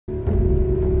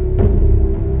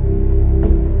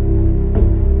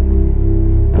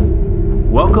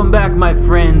Welcome back, my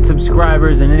friends,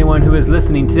 subscribers, and anyone who is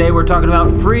listening. Today we're talking about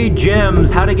free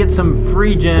gems, how to get some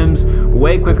free gems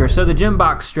way quicker. So the gem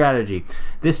box strategy,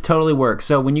 this totally works.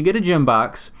 So when you get a gem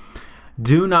box,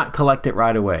 do not collect it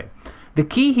right away. The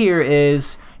key here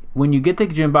is when you get the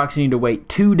gem box, you need to wait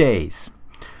 2 days.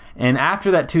 And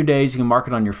after that 2 days, you can mark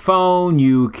it on your phone,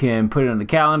 you can put it on the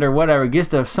calendar, whatever.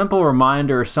 Just a simple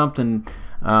reminder or something,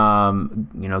 you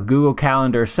know, Google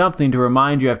Calendar, something to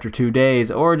remind you after 2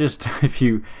 days, or just if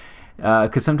you,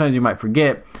 because sometimes you might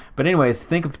forget. But anyways,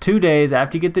 think of 2 days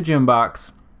after you get the gem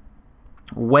box,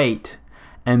 wait,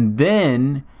 and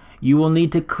then you will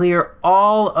need to clear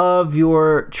all of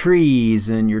your trees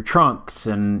and your trunks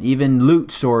and even loot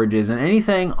storages and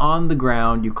anything on the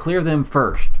ground. You clear them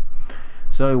first.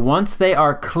 So once they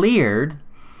are cleared,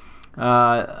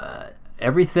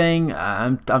 everything,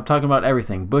 I'm talking about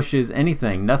everything, bushes,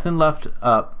 anything, nothing left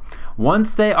up.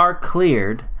 Once they are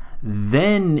cleared,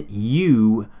 then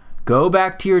you go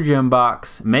back to your gem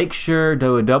box, make sure,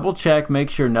 do a double check, make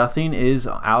sure nothing is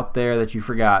out there that you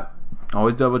forgot.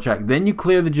 Always double check. Then you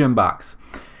clear the gem box.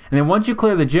 And then once you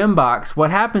clear the gem box,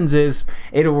 what happens is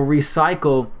it will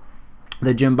recycle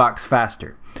the gem box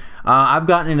faster. I've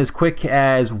gotten it as quick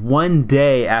as 1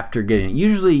 day after getting it.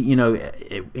 Usually,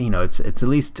 it's at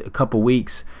least a couple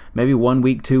weeks, maybe 1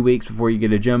 week, 2 weeks before you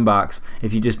get a gem box.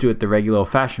 If you just do it the regular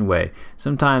old-fashioned way,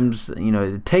 sometimes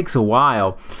it takes a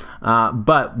while.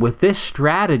 But with this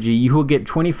strategy, you will get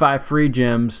 25 free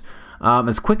gems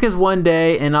as quick as 1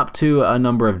 day and up to a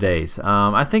number of days.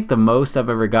 I think the most I've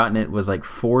ever gotten it was like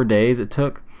 4 days. It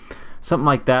took. Something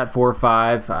like that, 4 or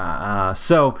 5.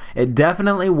 So it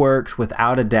definitely works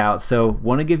without a doubt. So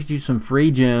want to give you some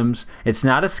free gems. It's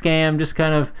not a scam, just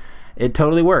kind of, it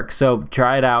totally works. So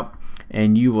try it out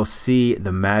and you will see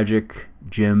the magic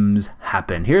gems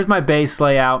happen. Here's my base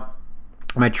layout,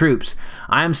 my troops.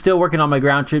 I am still working on my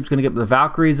ground troops, going to get the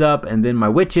Valkyries up and then my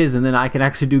witches, and then I can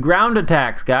actually do ground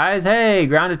attacks, guys. Hey,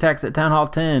 ground attacks at Town Hall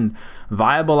 10,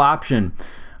 viable option.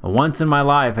 Once in my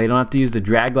life, I don't have to use the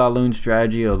drag La Loon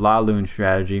strategy or La Loon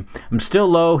strategy. I'm still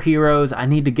low heroes. I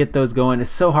need to get those going.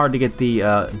 It's so hard to get the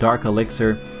Dark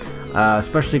Elixir,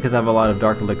 especially because I have a lot of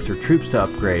Dark Elixir troops to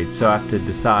upgrade. So I have to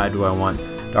decide, do I want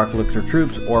Dark Elixir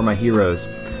troops or my heroes?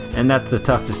 And that's a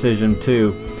tough decision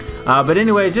too. But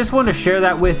anyways, just wanted to share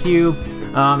that with you.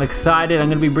 I'm excited. I'm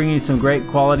going to be bringing you some great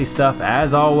quality stuff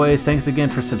as always. Thanks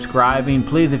again for subscribing.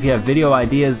 Please, if you have video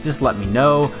ideas, just let me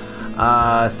know.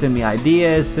 Send me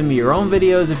ideas, send me your own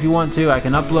videos if you want to. I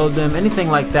can upload them, anything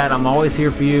like that. I'm always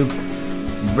here for you,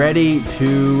 ready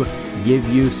to give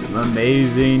you some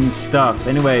amazing stuff.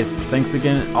 Anyways, thanks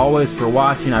again always for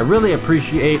watching. I really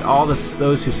appreciate all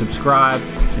those who subscribe,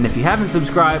 and if you haven't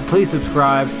subscribed, please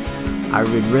subscribe. I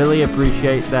would really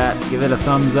appreciate that. Give it a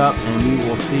thumbs up, and we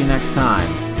will see you next time.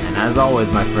 And as always,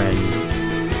 my friends,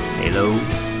 Halo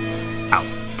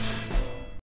out.